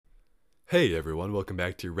Hey everyone, welcome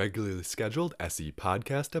back to your regularly scheduled SE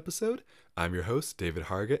podcast episode. I'm your host, David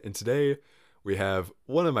Hargett, and today we have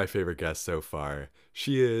one of my favorite guests so far.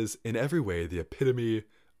 She is, in every way, the epitome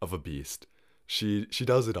of a beast. She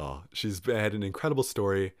does it all. Had an incredible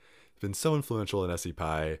story, been so influential in SE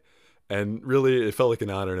Pi, and really it felt like an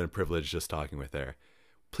honor and a privilege just talking with her.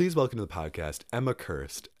 Please welcome to the podcast, Emma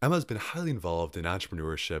Kirst. Emma's been highly involved in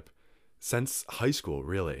entrepreneurship since high school,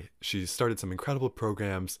 really. She's started some incredible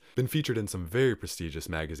programs, been featured in some very prestigious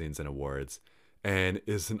magazines and awards, and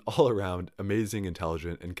is an all around amazing,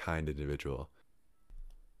 intelligent, and kind individual.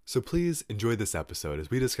 So please enjoy this episode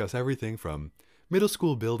as we discuss everything from middle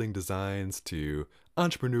school building designs to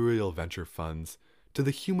entrepreneurial venture funds to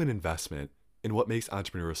the human investment in what makes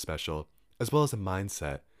entrepreneurs special, as well as a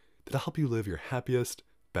mindset that'll help you live your happiest,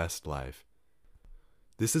 best life.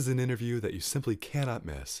 This is an interview that you simply cannot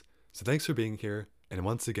miss. So thanks for being here, and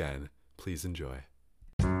once again, please enjoy.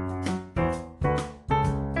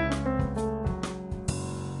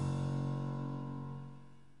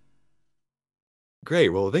 Great.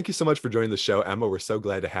 Well, thank you so much for joining the show, Emma. We're so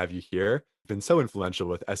glad to have you here. You've been so influential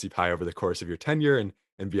with SE Pi over the course of your tenure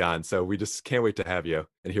and beyond. So we just can't wait to have you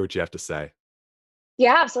and hear what you have to say.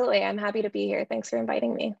 Yeah, absolutely. I'm happy to be here. Thanks for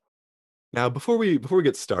inviting me. Now, before we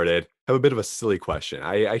get started, I have a bit of a silly question.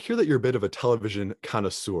 I hear that you're a bit of a television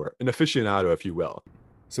connoisseur, an aficionado, if you will.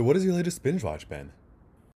 So what has your latest binge watch been?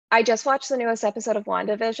 I just watched the newest episode of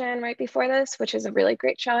WandaVision right before this, which is a really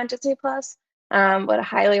great show on Disney Plus. Would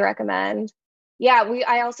highly recommend. Yeah,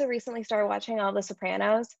 I also recently started watching all The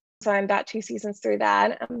Sopranos, so I'm about two seasons through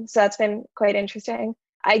that. So that's been quite interesting.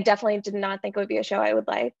 I definitely did not think it would be a show I would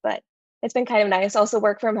like, but it's been kind of nice. Also,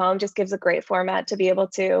 work from home just gives a great format to be able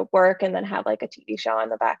to work and then have like a TV show in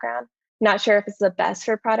the background. Not sure if it's the best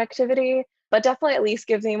for productivity, but definitely at least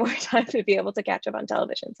gives me more time to be able to catch up on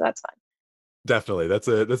television. So that's fun. Definitely.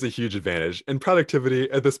 That's a huge advantage. And productivity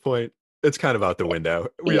at this point, it's kind of out the window.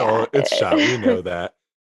 Yeah. It's shot. We know that.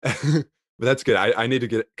 But that's good. I need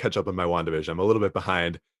to catch up on my WandaVision. I'm a little bit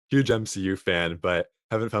behind. Huge MCU fan, but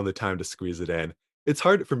haven't found the time to squeeze it in. It's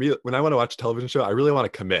hard for me when I want to watch a television show, I really want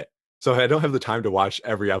to commit. So if I don't have the time to watch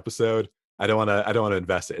every episode, I don't want to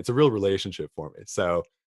invest it. It's a real relationship for me. So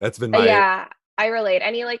that's been my Yeah, I relate.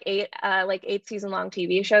 Any like eight season long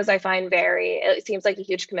TV shows I find it seems like a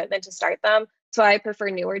huge commitment to start them. So I prefer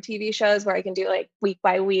newer TV shows where I can do like week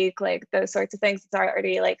by week, like those sorts of things. It's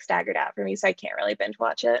already like staggered out for me, so I can't really binge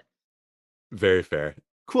watch it. Very fair.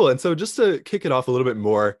 Cool. And so just to kick it off a little bit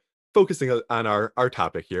more, focusing on our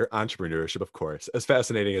topic here, entrepreneurship, of course, as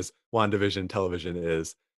fascinating as WandaVision television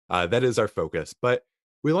is, that is our focus. But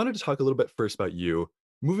we wanted to talk a little bit first about you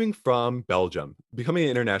moving from Belgium, becoming an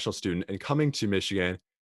international student, and coming to Michigan.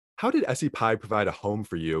 How did SE Pi provide a home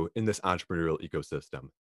for you in this entrepreneurial ecosystem?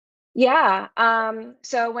 Yeah.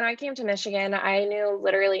 So when I came to Michigan, I knew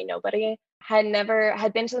literally nobody. Had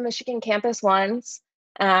been to the Michigan campus once.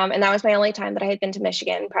 And that was my only time that I had been to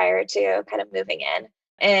Michigan prior to kind of moving in.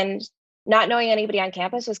 And not knowing anybody on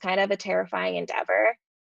campus was kind of a terrifying endeavor.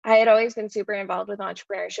 I had always been super involved with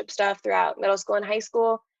entrepreneurship stuff throughout middle school and high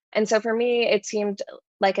school. And so for me, it seemed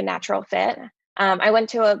like a natural fit. I went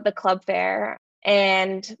to the club fair,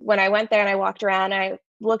 and when I went there and I walked around, I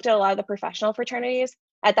looked at a lot of the professional fraternities.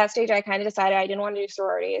 At that stage, I kind of decided I didn't want to do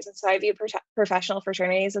sororities. And so I viewed professional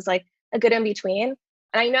fraternities as like a good in between.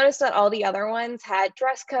 And I noticed that all the other ones had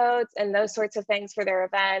dress codes and those sorts of things for their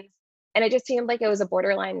events. And it just seemed like it was a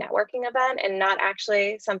borderline networking event and not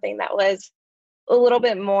actually something that was a little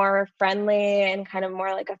bit more friendly and kind of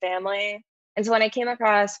more like a family. And so when I came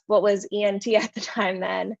across what was ENT at the time,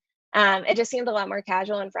 then it just seemed a lot more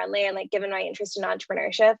casual and friendly. And like, given my interest in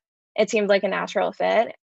entrepreneurship, it seemed like a natural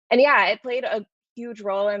fit. And yeah, it played a huge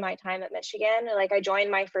role in my time at Michigan. Like, I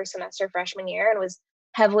joined my first semester freshman year and was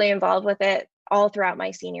heavily involved with it all throughout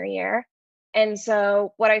my senior year. And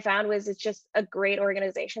so what I found was it's just a great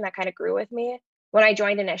organization that kind of grew with me. When I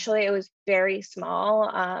joined initially, it was very small.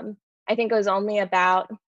 I think it was only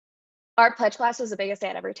about our pledge class was the biggest I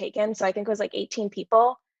had ever taken. So I think it was like 18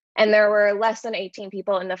 people. And there were less than 18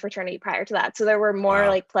 people in the fraternity prior to that. So there were more Wow.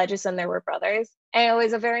 like pledges than there were brothers. And it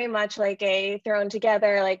was a very much like a thrown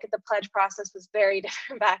together, like the pledge process was very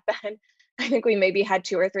different back then. I think we maybe had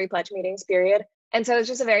two or three pledge meetings, period. And so it was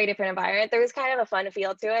just a very different environment. There was kind of a fun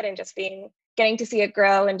feel to it and just getting to see it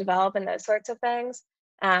grow and develop and those sorts of things.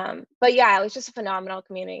 But yeah, it was just a phenomenal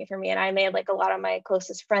community for me. And I made like a lot of my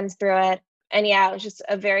closest friends through it. And yeah, it was just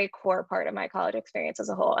a very core part of my college experience as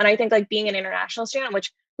a whole. And I think like being an international student,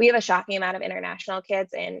 which we have a shocking amount of international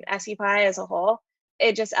kids in SEPI as a whole,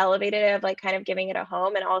 it just elevated it of like kind of giving it a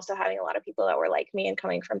home and also having a lot of people that were like me and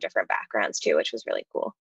coming from different backgrounds too, which was really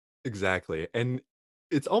cool. Exactly. And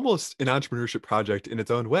it's almost an entrepreneurship project in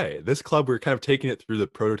its own way. This club, we're kind of taking it through the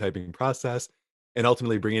prototyping process and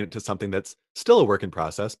ultimately bringing it to something that's still a work in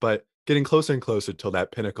process, but getting closer and closer to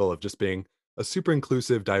that pinnacle of just being a super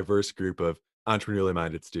inclusive, diverse group of entrepreneurially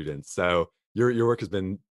minded students. So your work has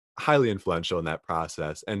been highly influential in that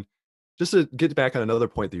process. And just to get back on another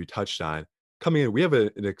point that you touched on, coming in, we have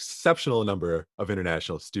an exceptional number of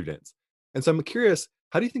international students. And so I'm curious,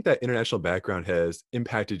 how do you think that international background has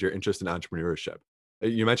impacted your interest in entrepreneurship?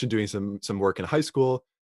 You mentioned doing some work in high school.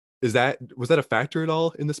 Was that a factor at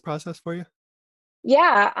all in this process for you?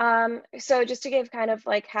 Yeah. So just to give kind of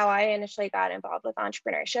like how I initially got involved with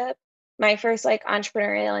entrepreneurship, my first like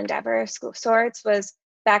entrepreneurial endeavor of school sorts was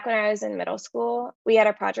back when I was in middle school. We had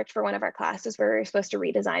a project for one of our classes where we were supposed to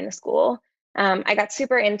redesign the school. I got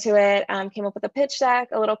super into it, came up with a pitch deck,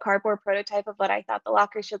 a little cardboard prototype of what I thought the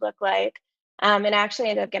locker should look like, and actually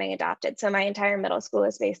ended up getting adopted. So my entire middle school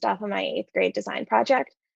is based off of my eighth grade design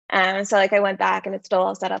project. So like I went back and it's still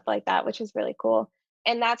all set up like that, which is really cool.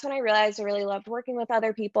 And that's when I realized I really loved working with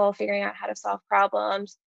other people, figuring out how to solve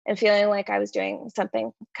problems, and feeling like I was doing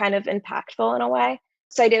something kind of impactful in a way.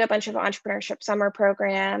 So I did a bunch of entrepreneurship summer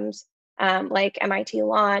programs, like MIT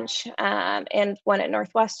Launch, and one at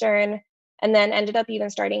Northwestern, and then ended up even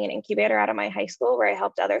starting an incubator out of my high school where I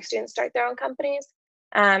helped other students start their own companies.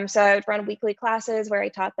 So I would run weekly classes where I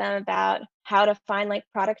taught them about how to find like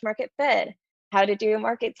product market fit, how to do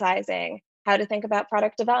market sizing, how to think about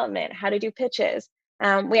product development, how to do pitches.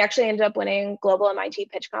 We actually ended up winning global MIT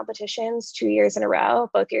pitch competitions 2 years in a row,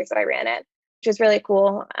 both years that I ran it, which is really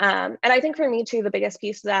cool. And I think for me too, the biggest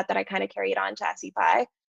piece of that I kind of carried on to SEPI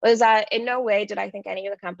was that in no way did I think any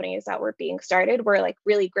of the companies that were being started were like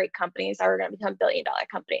really great companies that were going to become $1 billion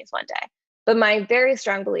companies one day. But my very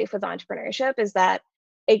strong belief with entrepreneurship is that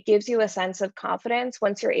it gives you a sense of confidence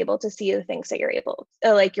once you're able to see the things that you're able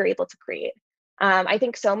to create. I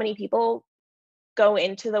think so many people go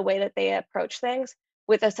into the way that they approach things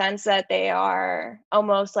with a sense that they are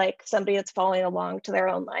almost like somebody that's following along to their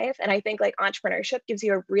own life. And I think like entrepreneurship gives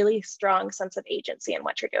you a really strong sense of agency in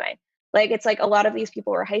what you're doing. Like it's like a lot of these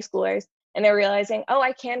people were high schoolers and they're realizing, oh,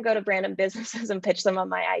 I can go to random businesses and pitch them on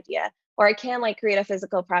my idea, or I can like create a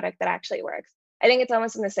physical product that actually works. I think it's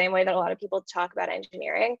almost in the same way that a lot of people talk about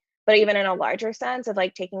engineering, but even in a larger sense of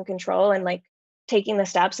like taking control and like taking the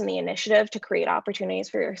steps and the initiative to create opportunities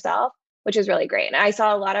for yourself, which is really great. And I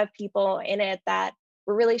saw a lot of people in it that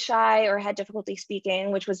were really shy or had difficulty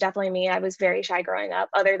speaking, which was definitely me. I was very shy growing up,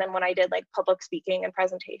 other than when I did like public speaking and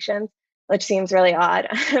presentations, which seems really odd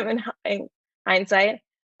in hindsight.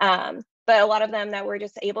 But a lot of them that were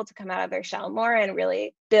just able to come out of their shell more and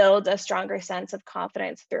really build a stronger sense of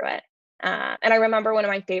confidence through it. And I remember one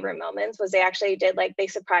of my favorite moments was they actually did like, they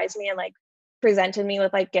surprised me and like presented me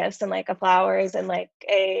with like gifts and like a flowers and like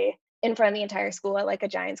a in front of the entire school at like a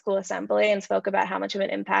giant school assembly and spoke about how much of an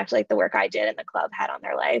impact like the work I did in the club had on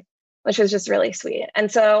their life, which was just really sweet.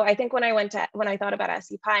 And so I think when I thought about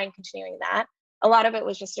SCPI and continuing that, a lot of it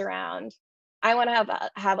was just around I want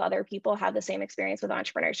to have other people have the same experience with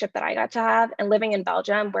entrepreneurship that I got to have. And living in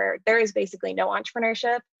Belgium, where there is basically no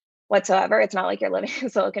entrepreneurship whatsoever, it's not like you're living in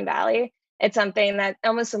Silicon Valley. It's something that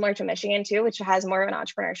almost similar to Michigan too, which has more of an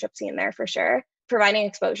entrepreneurship scene there for sure, providing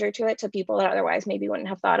exposure to it to people that otherwise maybe wouldn't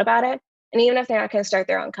have thought about it. And even if they're not going to start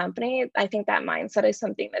their own company, I think that mindset is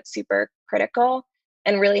something that's super critical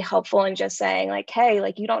and really helpful in just saying like, hey,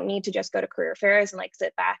 like you don't need to just go to career fairs and like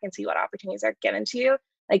sit back and see what opportunities are given to you.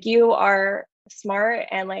 Like you are smart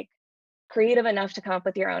and like creative enough to come up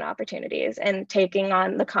with your own opportunities and taking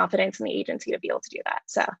on the confidence and the agency to be able to do that.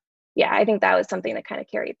 So yeah, I think that was something that kind of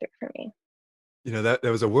carried through for me. That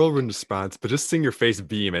was a whirlwind response, but just seeing your face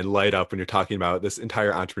beam and light up when you're talking about this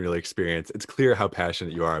entire entrepreneurial experience, it's clear how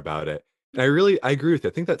passionate you are about it. And I agree with you.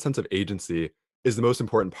 I think that sense of agency is the most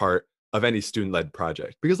important part of any student-led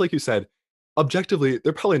project. Because like you said, objectively,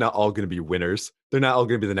 they're probably not all going to be winners. They're not all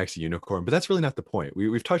going to be the next unicorn, but that's really not the point.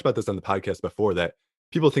 We've talked about this on the podcast before that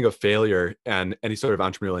people think of failure and any sort of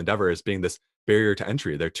entrepreneurial endeavor as being this barrier to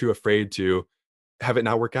entry. They're too afraid to have it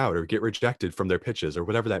not work out or get rejected from their pitches or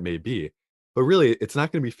whatever that may be. But really, it's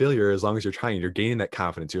not going to be failure as long as you're trying. You're gaining that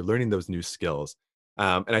confidence. You're learning those new skills.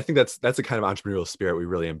 And I think that's the kind of entrepreneurial spirit we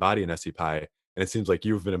really embody in SCPI. And it seems like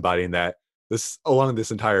you've been embodying that this along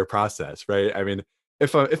this entire process, right? I mean,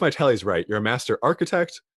 if my tally's right, you're a master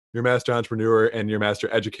architect, you're a master entrepreneur, and you're a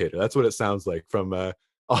master educator. That's what it sounds like from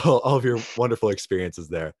all of your wonderful experiences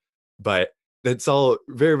there. But it's all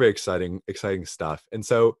very, very exciting stuff. And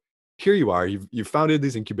so here you are. You've founded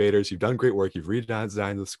these incubators. You've done great work. You've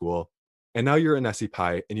redesigned the school, and now you're an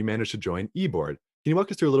SCPI and you managed to join eBoard. Can you walk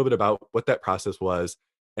us through a little bit about what that process was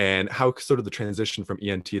and how sort of the transition from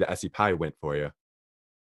ENT to SCPI went for you?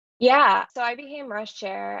 Yeah, so I became rush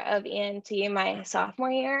chair of ENT my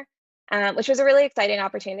sophomore year, which was a really exciting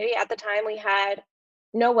opportunity. At the time, we had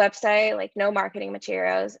no website, like no marketing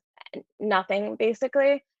materials, nothing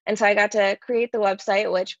basically. And so I got to create the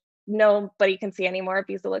website, which nobody can see anymore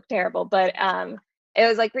because it looked terrible. But it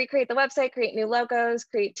was like recreate the website, create new logos,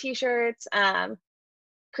 create T-shirts,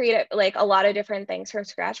 create like a lot of different things from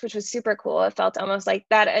scratch, which was super cool. It felt almost like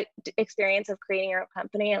that experience of creating your own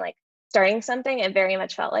company and like starting something. It very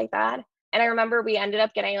much felt like that. And I remember we ended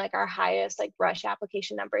up getting like our highest like Rush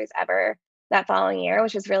application numbers ever that following year,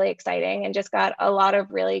 which was really exciting and just got a lot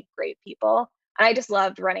of really great people. And I just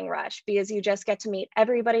loved running Rush because you just get to meet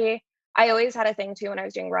everybody. I always had a thing too when I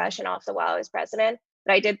was doing Rush and also while I was president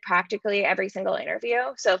that I did practically every single interview.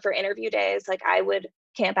 So for interview days, like I would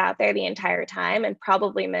camp out there the entire time and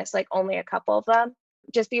probably miss like only a couple of them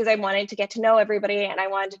just because I wanted to get to know everybody and I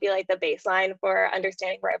wanted to be like the baseline for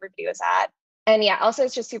understanding where everybody was at. And yeah, also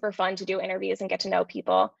it's just super fun to do interviews and get to know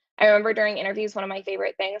people. I remember during interviews, one of my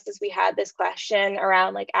favorite things is we had this question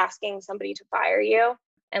around like asking somebody to fire you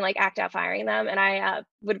and like act out firing them. And I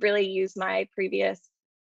would really use my previous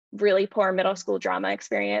really poor middle school drama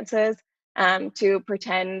experiences to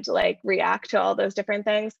pretend like react to all those different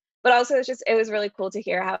things. But also, it was really cool to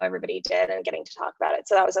hear how everybody did and getting to talk about it.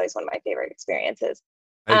 So that was always one of my favorite experiences.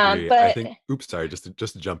 I agree. I But think, oops, sorry, just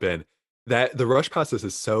to jump in, that the rush process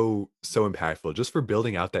is so impactful just for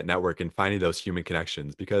building out that network and finding those human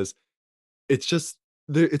connections because it's just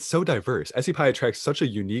it's so diverse. SE Pi attracts such a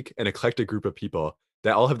unique and eclectic group of people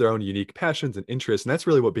that all have their own unique passions and interests, and that's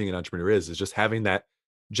really what being an entrepreneur is just having that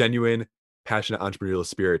genuine, passionate entrepreneurial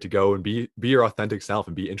spirit to go and be your authentic self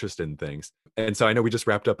and be interested in things. And so I know we just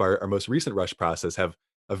wrapped up our most recent rush process, have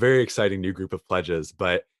a very exciting new group of pledges,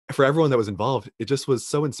 but for everyone that was involved, it just was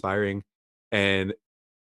so inspiring and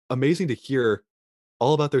amazing to hear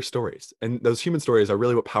all about their stories. And those human stories are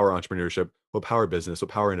really what power entrepreneurship, what power business, what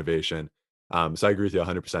power innovation. So I agree with you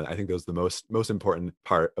 100%. I think those are the most important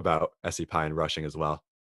part about SE Pi and rushing as well.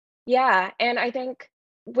 yeah, and I think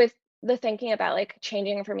with the thinking about like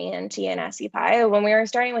changing from ENT and SEPI, when we were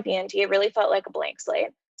starting with ENT, it really felt like a blank slate.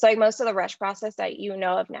 So like most of the rush process that you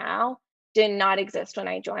know of now did not exist when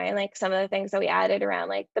I joined. Like some of the things that we added around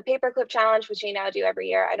like the paperclip challenge, which we now do every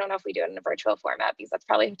year. I don't know if we do it in a virtual format because that's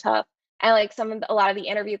probably tough. And like a lot of the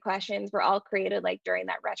interview questions were all created like during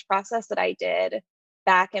that rush process that I did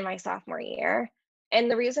back in my sophomore year. And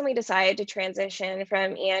the reason we decided to transition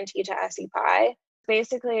from ENT to SEPI,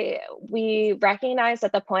 basically we recognize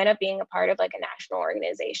that the point of being a part of like a national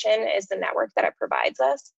organization is the network that it provides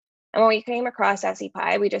us. And when we came across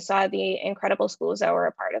SEPI, we just saw the incredible schools that were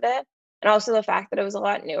a part of it. And also the fact that it was a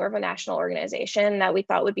lot newer of a national organization that we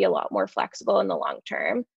thought would be a lot more flexible in the long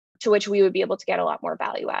term, to which we would be able to get a lot more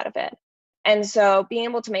value out of it. And so being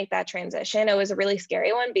able to make that transition, it was a really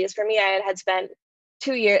scary one because for me, I had spent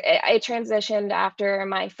 2 years, I transitioned after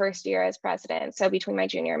my first year as president. So between my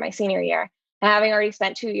junior and my senior year, and having already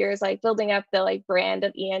spent 2 years like building up the like brand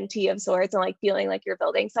of ENT of sorts and like feeling like you're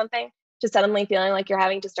building something, to suddenly feeling like you're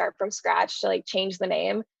having to start from scratch to like change the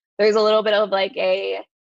name. There's a little bit of like a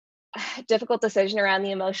difficult decision around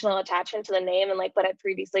the emotional attachment to the name and like what had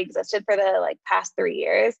previously existed for the like past 3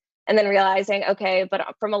 years. And then realizing, okay,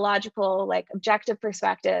 but from a logical, like objective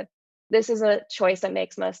perspective, this is a choice that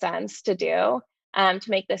makes most sense to do, to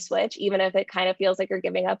make this switch, even if it kind of feels like you're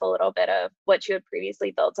giving up a little bit of what you had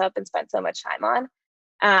previously built up and spent so much time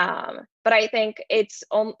on. But I think it's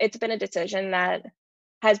been a decision that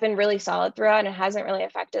has been really solid throughout and it hasn't really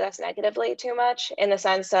affected us negatively too much in the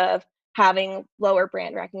sense of having lower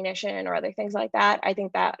brand recognition or other things like that. I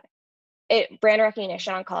think that brand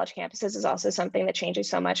recognition on college campuses is also something that changes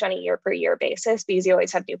so much on a year per year basis because you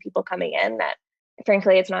always have new people coming in that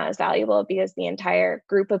frankly it's not as valuable because the entire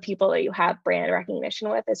group of people that you have brand recognition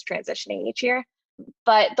with is transitioning each year.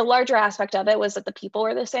 But the larger aspect of it was that the people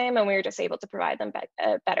were the same and we were just able to provide them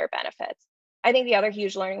better benefits. I think the other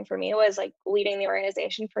huge learning for me was like leading the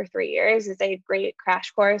organization for 3 years is a great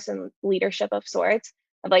crash course in leadership of sorts,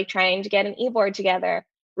 of like trying to get an e-board together,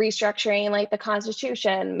 restructuring like the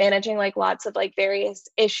constitution, managing like lots of like various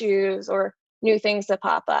issues or new things that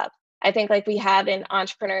pop up. I think like we have an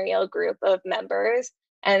entrepreneurial group of members.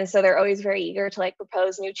 And so they're always very eager to like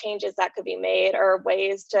propose new changes that could be made or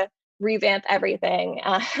ways to revamp everything,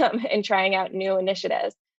 and trying out new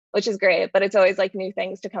initiatives, which is great, but it's always like new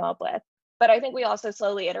things to come up with. But I think we also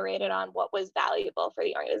slowly iterated on what was valuable for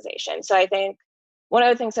the organization. So I think one of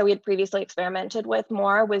the things that we had previously experimented with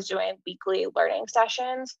more was doing weekly learning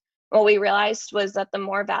sessions. What we realized was that the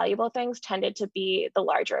more valuable things tended to be the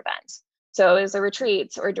larger events. So it was the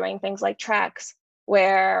retreats or doing things like treks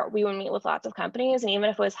where we would meet with lots of companies. And even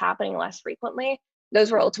if it was happening less frequently,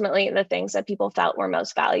 those were ultimately the things that people felt were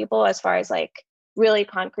most valuable as far as like really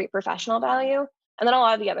concrete professional value. And then a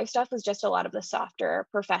lot of the other stuff was just a lot of the softer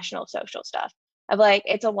professional social stuff of like,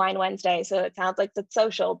 it's a wine Wednesday. So it sounds like it's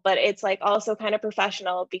social, but it's like also kind of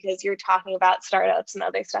professional because you're talking about startups and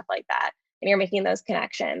other stuff like that. And you're making those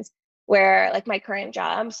connections where like my current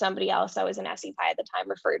job, somebody else that was an SEPI at the time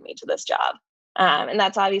referred me to this job. And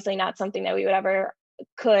that's obviously not something that we would ever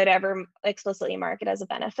could ever explicitly market as a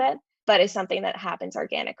benefit, but is something that happens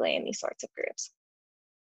organically in these sorts of groups.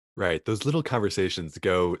 Right. Those little conversations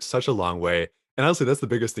go such a long way. And honestly, that's the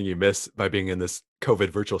biggest thing you miss by being in this COVID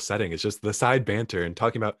virtual setting is just the side banter and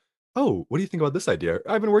talking about, oh, what do you think about this idea?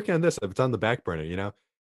 I've been working on this. It's on the back burner, you know?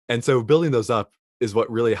 And so building those up is what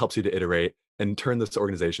really helps you to iterate and turn this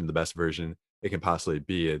organization the best version it can possibly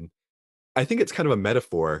be. And I think it's kind of a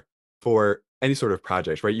metaphor for any sort of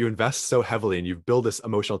project, right? You invest so heavily and you build this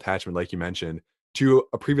emotional attachment, like you mentioned, to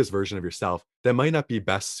a previous version of yourself that might not be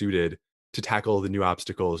best suited to tackle the new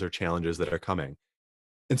obstacles or challenges that are coming.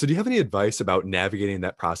 And so, do you have any advice about navigating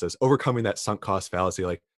that process, overcoming that sunk cost fallacy?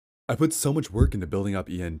 Like, I put so much work into building up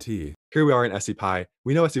ENT. Here we are in SCPI.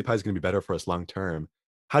 We know SCPI is going to be better for us long term.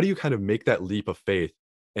 How do you kind of make that leap of faith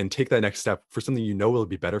and take that next step for something you know will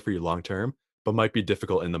be better for you long term, but might be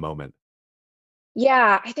difficult in the moment?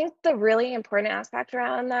 Yeah, I think the really important aspect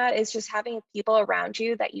around that is just having people around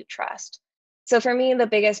you that you trust. So for me, the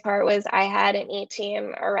biggest part was I had an E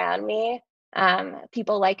team around me,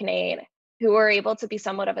 people like Nate, who were able to be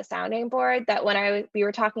somewhat of a sounding board. That when we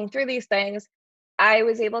were talking through these things, I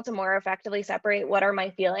was able to more effectively separate what are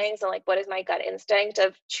my feelings and like what is my gut instinct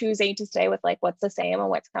of choosing to stay with like what's the same and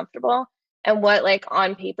what's comfortable and what like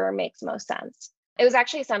on paper makes most sense. It was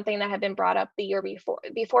actually something that had been brought up the year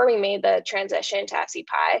before we made the transition to SE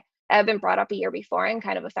Pi. Had been brought up a year before and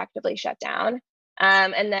kind of effectively shut down.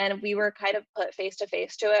 And then we were kind of put face to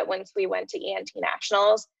face to it once we went to ENT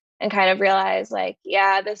Nationals and kind of realized like,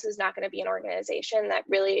 yeah, this is not going to be an organization that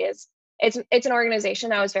really is it's an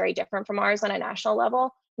organization that was very different from ours on a national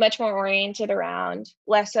level, much more oriented around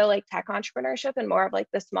less so like tech entrepreneurship and more of like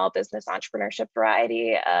the small business entrepreneurship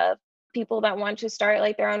variety of people that want to start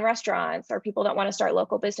like their own restaurants or people that want to start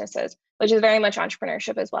local businesses, which is very much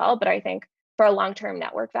entrepreneurship as well. But I think for a long-term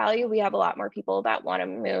network value, we have a lot more people that want to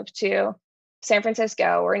move to San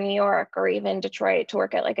Francisco or New York or even Detroit to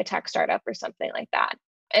work at like a tech startup or something like that.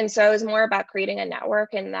 And so it was more about creating a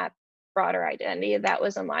network and that broader identity that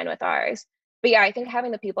was in line with ours. But yeah, I think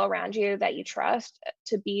having the people around you that you trust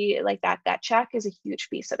to be like that gut check is a huge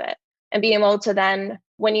piece of it. And being able to then,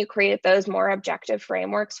 when you create those more objective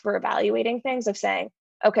frameworks for evaluating things, of saying,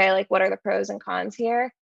 okay, like what are the pros and cons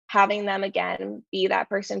here? Having them again be that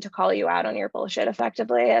person to call you out on your bullshit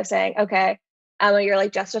effectively, of saying, okay, you're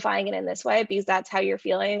like justifying it in this way because that's how you're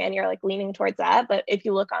feeling and you're like leaning towards that. But if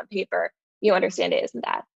you look on paper, you understand it isn't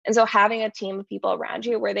that. And so having a team of people around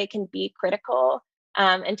you where they can be critical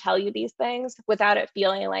and tell you these things without it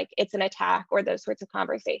feeling like it's an attack or those sorts of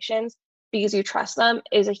conversations because you trust them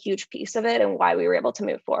is a huge piece of it and why we were able to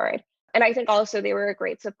move forward. And I think also they were a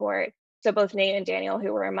great support. So both Nate and Daniel,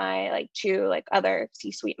 who were my like two like other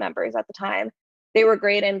C-suite members at the time, they were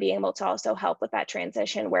great in being able to also help with that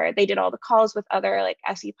transition where they did all the calls with other like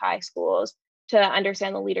SE Pi schools to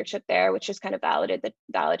understand the leadership there, which just kind of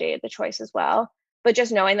validated the choice as well. But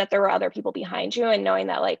just knowing that there were other people behind you and knowing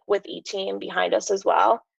that like with E-team behind us as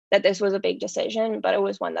well, that this was a big decision, but it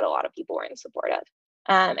was one that a lot of people were in support of.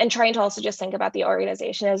 And trying to also just think about the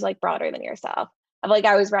organization as like broader than yourself. Of like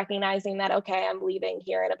I was recognizing that okay, I'm leaving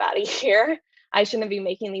here in about a year. I shouldn't be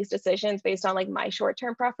making these decisions based on like my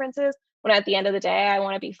short-term preferences. When at the end of the day, I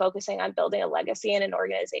want to be focusing on building a legacy and an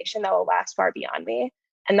organization that will last far beyond me.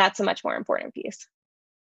 And that's a much more important piece.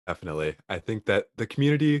 Definitely. I think that the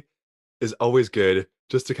community is always good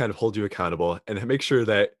just to kind of hold you accountable and make sure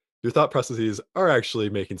that your thought processes are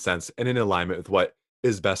actually making sense and in alignment with what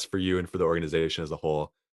is best for you and for the organization as a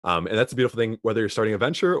whole. And that's a beautiful thing, whether you're starting a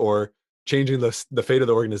venture or changing the fate of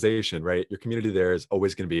the organization, right? Your community there is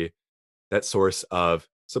always going to be that source of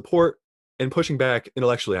support and pushing back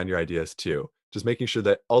intellectually on your ideas too. Just making sure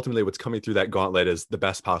that ultimately what's coming through that gauntlet is the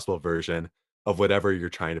best possible version of whatever you're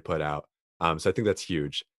trying to put out. So I think that's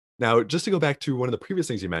huge. Now, just to go back to one of the previous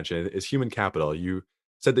things you mentioned is human capital. You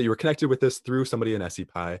said that you were connected with this through somebody in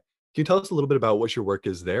SEPI. Can you tell us a little bit about what your work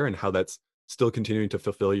is there and how that's still continuing to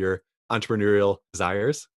fulfill your entrepreneurial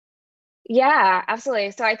desires? Yeah,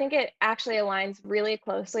 absolutely. So I think it actually aligns really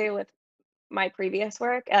closely with my previous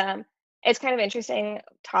work. It's kind of interesting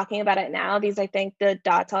talking about it now because I think the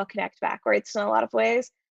dots all connect backwards in a lot of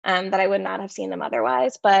ways that I would not have seen them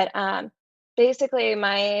otherwise. But basically,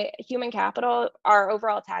 my human capital, our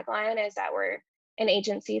overall tagline is that we're an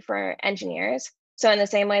agency for engineers. So in the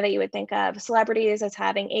same way that you would think of celebrities as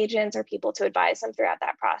having agents or people to advise them throughout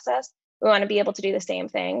that process, we want to be able to do the same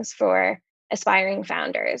things for aspiring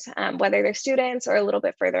founders, whether they're students or a little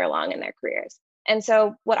bit further along in their careers. And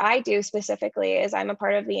so what I do specifically is I'm a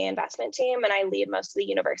part of the investment team and I lead most of the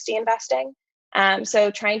university investing.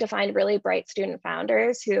 So trying to find really bright student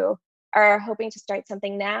founders who are hoping to start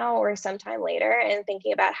something now or sometime later and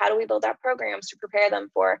thinking about how do we build out programs to prepare them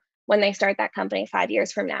for when they start that company 5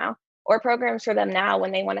 years from now, or programs for them now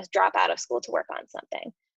when they want to drop out of school to work on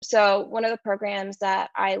something. So one of the programs that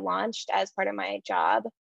I launched as part of my job,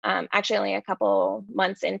 actually only a couple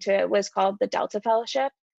months into it, was called the Delta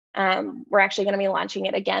Fellowship. We're actually going to be launching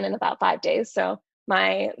it again in about 5 days. So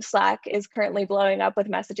my Slack is currently blowing up with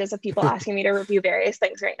messages of people asking me to review various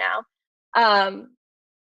things right now.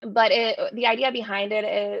 But the idea behind it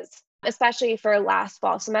is, especially for last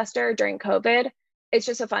fall semester during COVID, it's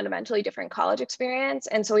just a fundamentally different college experience.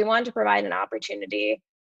 And so we wanted to provide an opportunity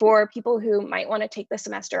for people who might want to take the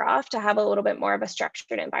semester off to have a little bit more of a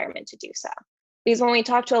structured environment to do so. Because when we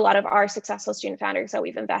talk to a lot of our successful student founders that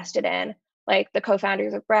we've invested in, like the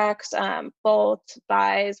co-founders of Brex, Bolt,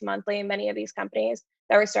 Buys, Monthly, many of these companies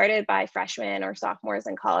that were started by freshmen or sophomores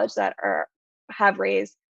in college that have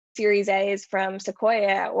raised Series A's from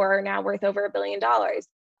Sequoia or are now worth over $1 billion.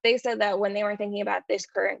 They said that when they were thinking about this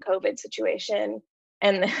current COVID situation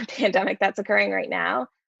and the pandemic that's occurring right now,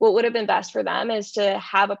 what would have been best for them is to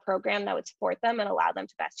have a program that would support them and allow them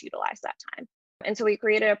to best utilize that time. And so we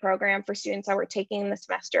created a program for students that were taking the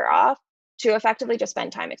semester off to effectively just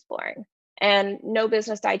spend time exploring, and no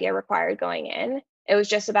business idea required going in. It was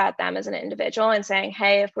just about them as an individual and saying,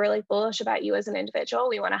 hey, if we're really bullish about you as an individual,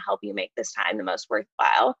 we want to help you make this time the most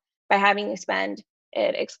worthwhile by having you spend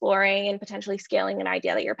it exploring and potentially scaling an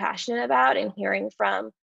idea that you're passionate about and hearing from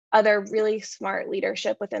other really smart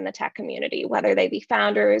leadership within the tech community, whether they be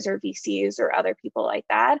founders or VCs or other people like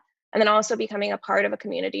that. And then also becoming a part of a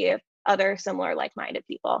community of other similar like-minded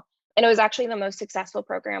people. And it was actually the most successful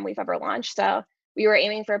program we've ever launched. So we were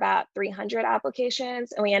aiming for about 300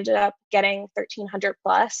 applications and we ended up getting 1,300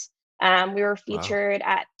 plus. We were featured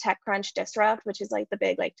at TechCrunch Disrupt, which is like the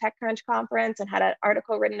big like TechCrunch conference, and had an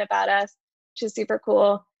article written about us, which is super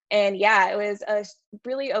cool. And yeah, it was a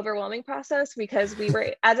really overwhelming process because we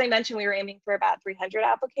were, as I mentioned, we were aiming for about 300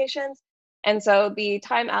 applications. And so the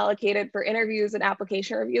time allocated for interviews and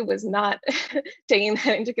application review was not taking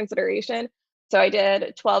that into consideration. So I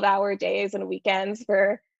did 12-hour days and weekends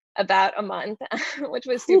for about a month, which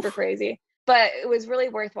was super crazy. But it was really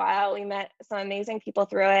worthwhile. We met some amazing people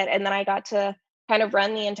through it. And then I got to kind of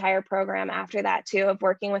run the entire program after that too, of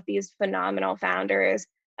working with these phenomenal founders,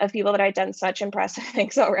 of people that I'd done such impressive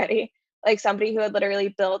things already. Like somebody who had literally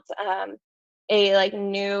built a like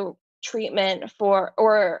new treatment for,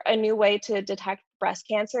 or a new way to detect breast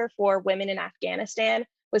cancer for women in Afghanistan,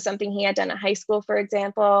 was something he had done at high school, for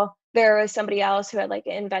example. There was somebody else who had like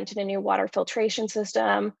invented a new water filtration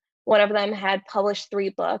system. One of them had published 3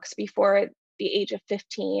 books before the age of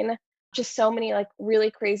 15. Just so many like really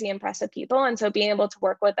crazy impressive people. And so being able to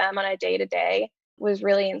work with them on a day-to-day was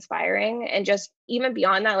really inspiring. And just even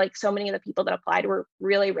beyond that, like so many of the people that applied were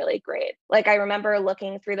really, really great. Like I remember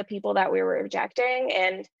looking through the people that we were rejecting,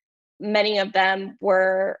 and many of them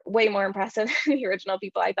were way more impressive than the original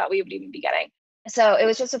people I thought we would even be getting. So it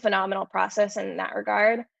was just a phenomenal process in that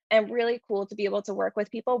regard, and really cool to be able to work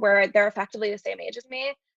with people where they're effectively the same age as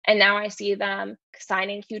me. And now I see them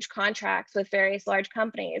signing huge contracts with various large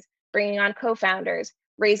companies, bringing on co-founders,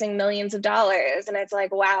 raising millions of dollars. And it's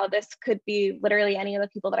like, wow, this could be literally any of the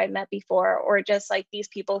people that I've met before, or just like these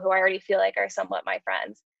people who I already feel like are somewhat my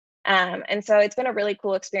friends. And so it's been a really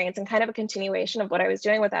cool experience and kind of a continuation of what I was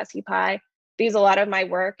doing with SCPI, because a lot of my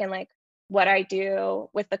work and like what I do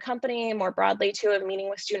with the company more broadly too, of meeting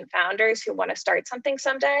with student founders who want to start something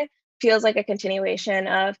someday, feels like a continuation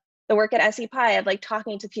of the work at SCPI, of like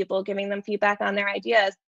talking to people, giving them feedback on their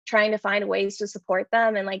ideas, trying to find ways to support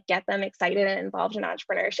them and like get them excited and involved in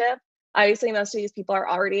entrepreneurship. Obviously, most of these people are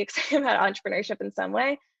already excited about entrepreneurship in some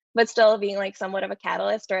way, but still being like somewhat of a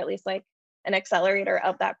catalyst, or at least like an accelerator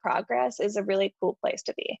of that progress, is a really cool place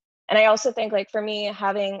to be. And I also think like for me,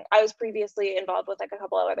 I was previously involved with like a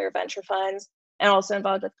couple of other venture funds and also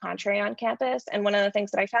involved with Contrary on campus. And one of the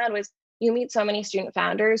things that I found was you meet so many student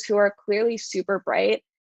founders who are clearly super bright,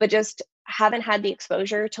 but just haven't had the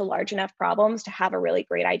exposure to large enough problems to have a really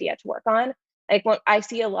great idea to work on. Like when I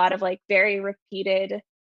see a lot of like very repeated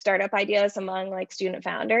startup ideas among like student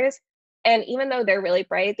founders, and even though they're really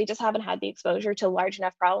bright, they just haven't had the exposure to large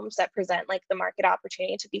enough problems that present like the market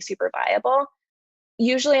opportunity to be super viable.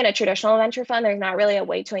 Usually in a traditional venture fund, there's not really a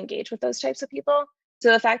way to engage with those types of people.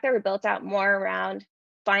 So the fact that we're built out more around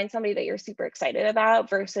find somebody that you're super excited about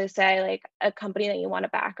versus say like a company that you want to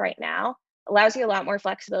back right now allows you a lot more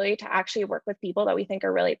flexibility to actually work with people that we think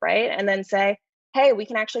are really bright and then say, hey, we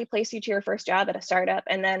can actually place you to your first job at a startup.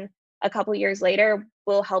 And then a couple years later,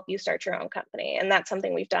 we'll help you start your own company. And that's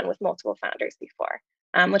something we've done with multiple founders before,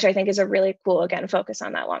 which I think is a really cool, again, focus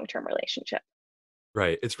on that long-term relationship.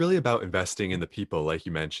 Right. It's really about investing in the people, like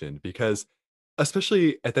you mentioned, because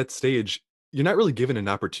especially at that stage, you're not really given an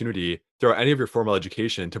opportunity throughout any of your formal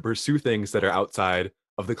education to pursue things that are outside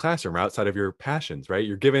of the classroom or outside of your passions, right?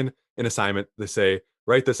 You're given an assignment to say,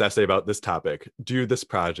 write this essay about this topic, do this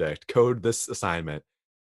project, code this assignment.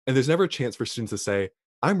 And there's never a chance for students to say,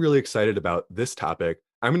 I'm really excited about this topic.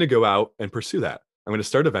 I'm going to go out and pursue that. I'm going to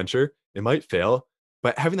start a venture. It might fail,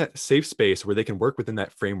 but having that safe space where they can work within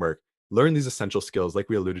that framework, learn these essential skills like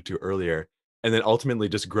we alluded to earlier, and then ultimately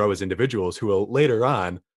just grow as individuals who will later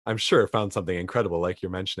on, I'm sure, found something incredible like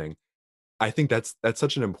you're mentioning. I think that's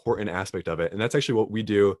such an important aspect of it, and that's actually what we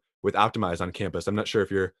do with Optimize on campus. I'm not sure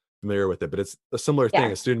if you're familiar with it, but it's a similar thing, a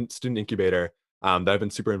Yes. student incubator that I've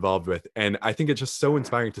been super involved with, and I think it's just so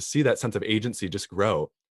inspiring to see that sense of agency just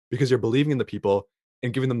grow because you're believing in the people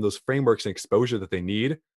and giving them those frameworks and exposure that they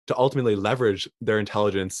need to ultimately leverage their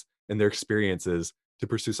intelligence and their experiences to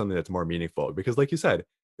pursue something that's more meaningful. Because, like you said,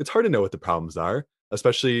 it's hard to know what the problems are,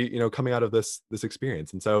 especially coming out of this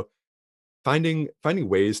experience, and so finding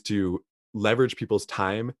ways to leverage people's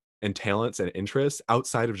time and talents and interests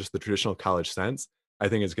outside of just the traditional college sense, I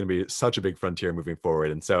think is going to be such a big frontier moving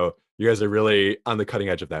forward. And so you guys are really on the cutting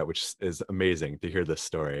edge of that, which is amazing to hear this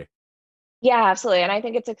story. Yeah, absolutely. And I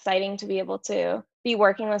think it's exciting to be able to be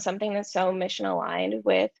working with something that's so mission aligned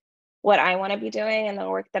with what I want to be doing and the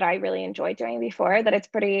work that I really enjoyed doing before that it's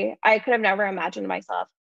pretty, I could have never imagined myself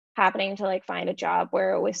happening to like find a job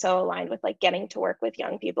where it was so aligned with like getting to work with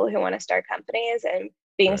young people who want to start companies and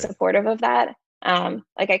being Right. supportive of that.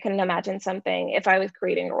 Like I couldn't imagine something if I was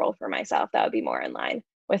creating a role for myself that would be more in line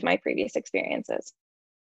with my previous experiences.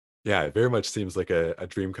 Yeah, it very much seems like a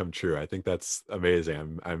dream come true. I think that's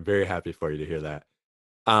amazing. I'm very happy for you to hear that.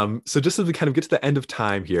 So just as we kind of get to the end of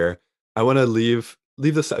time here, I want to leave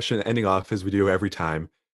the session ending off as we do every time,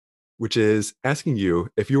 which is asking you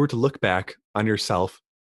if you were to look back on yourself.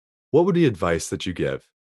 What would be advice that you give?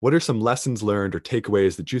 What are some lessons learned or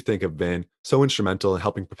takeaways that you think have been so instrumental in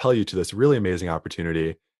helping propel you to this really amazing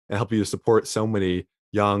opportunity and help you to support so many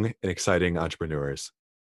young and exciting entrepreneurs?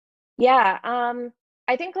 Yeah,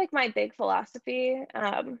 I think like my big philosophy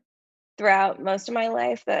throughout most of my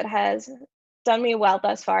life that has done me well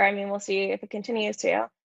thus far, I mean, we'll see if it continues to,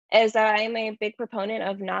 is that I'm a big proponent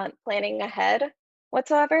of not planning ahead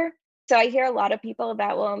whatsoever. So I hear a lot of people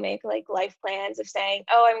that will make like life plans of saying,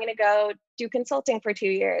 "Oh, I'm going to go do consulting for 2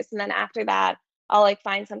 years and then after that, I'll like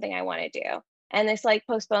find something I want to do." And this like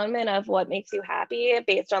postponement of what makes you happy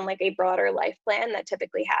based on like a broader life plan that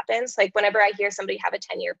typically happens. Like whenever I hear somebody have a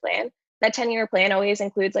 10-year plan, that 10-year plan always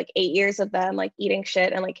includes like 8 years of them like eating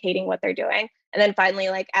shit and like hating what they're doing. And then finally,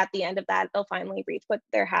 like at the end of that, they'll finally reach what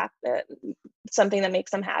they're happy, something that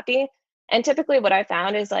makes them happy. And typically what I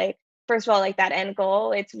found is like, first of all, like that end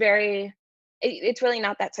goal, it's really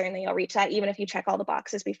not that certain that you'll reach that, even if you check all the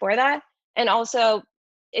boxes before that. And also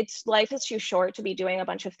it's life is too short to be doing a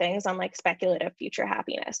bunch of things on like speculative future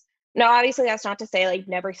happiness. Now, obviously that's not to say like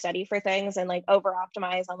never study for things and like over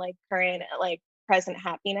optimize on like current like present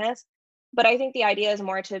happiness, but I think the idea is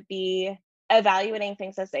more to be evaluating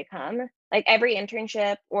things as they come. Like every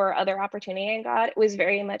internship or other opportunity I got was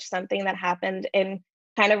very much something that happened in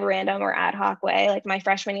kind of a random or ad hoc way. Like my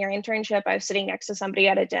freshman year internship, I was sitting next to somebody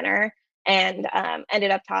at a dinner and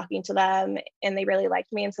ended up talking to them, and they really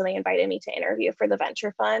liked me. And so they invited me to interview for the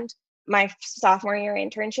venture fund. My sophomore year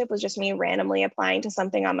internship was just me randomly applying to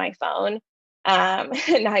something on my phone, and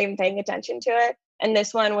not even paying attention to it. And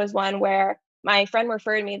this one was one where my friend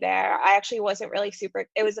referred me there. I actually wasn't really super,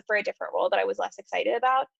 it was for a different role that I was less excited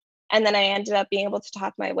about. And then I ended up being able to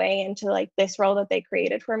talk my way into like this role that they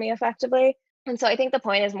created for me effectively. And so I think the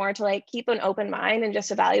point is more to like keep an open mind and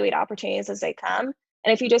just evaluate opportunities as they come.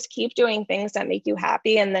 And if you just keep doing things that make you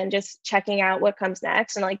happy and then just checking out what comes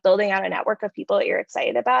next and like building out a network of people that you're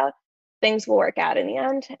excited about, things will work out in the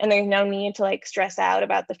end. And there's no need to like stress out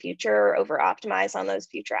about the future or over optimize on those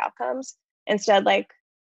future outcomes. Instead, like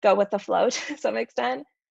go with the flow to some extent.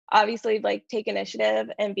 Obviously, like take initiative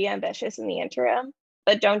and be ambitious in the interim,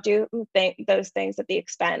 but don't do those things at the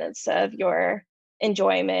expense of your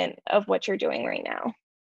enjoyment of what you're doing right now.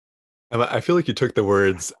 I feel like you took the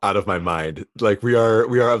words out of my mind. Like we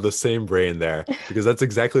are of the same brain there because that's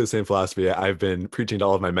exactly the same philosophy I've been preaching to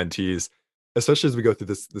all of my mentees, especially as we go through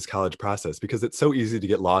this college process because it's so easy to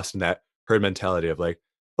get lost in that herd mentality of like,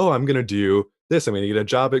 oh, I'm gonna do this, I'm going to get a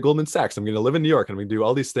job at Goldman Sachs, I'm going to live in New York, and I'm going to do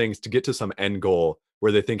all these things to get to some end goal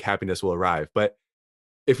where they think happiness will arrive. But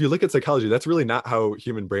if you look at psychology, that's really not how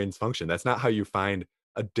human brains function. That's not how you find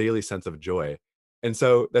a daily sense of joy. And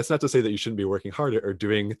so that's not to say that you shouldn't be working harder or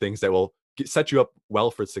doing things that will set you up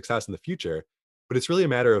well for success in the future, but it's really a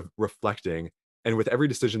matter of reflecting. And with every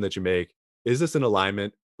decision that you make, is this in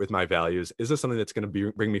alignment with my values? Is this something that's going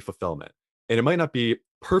to bring me fulfillment? And it might not be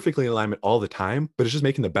perfectly in alignment all the time, but it's just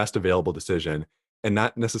making the best available decision and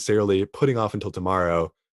not necessarily putting off until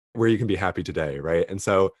tomorrow where you can be happy today, right? And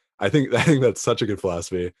so I think that's such a good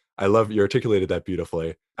philosophy. I love you articulated that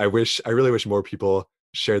beautifully. I really wish more people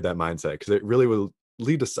shared that mindset because it really will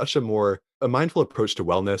lead to such a mindful approach to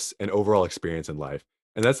wellness and overall experience in life.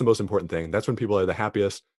 And that's the most important thing. That's when people are the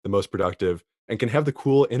happiest, the most productive, and can have the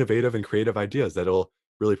cool, innovative, and creative ideas that'll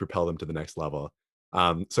really propel them to the next level.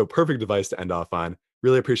 So perfect advice to end off on.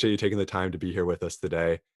 Really appreciate you taking the time to be here with us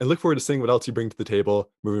today, and look forward to seeing what else you bring to the table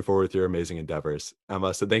moving forward with your amazing endeavors.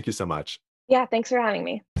 So thank you so much. Yeah, thanks for having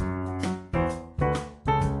me.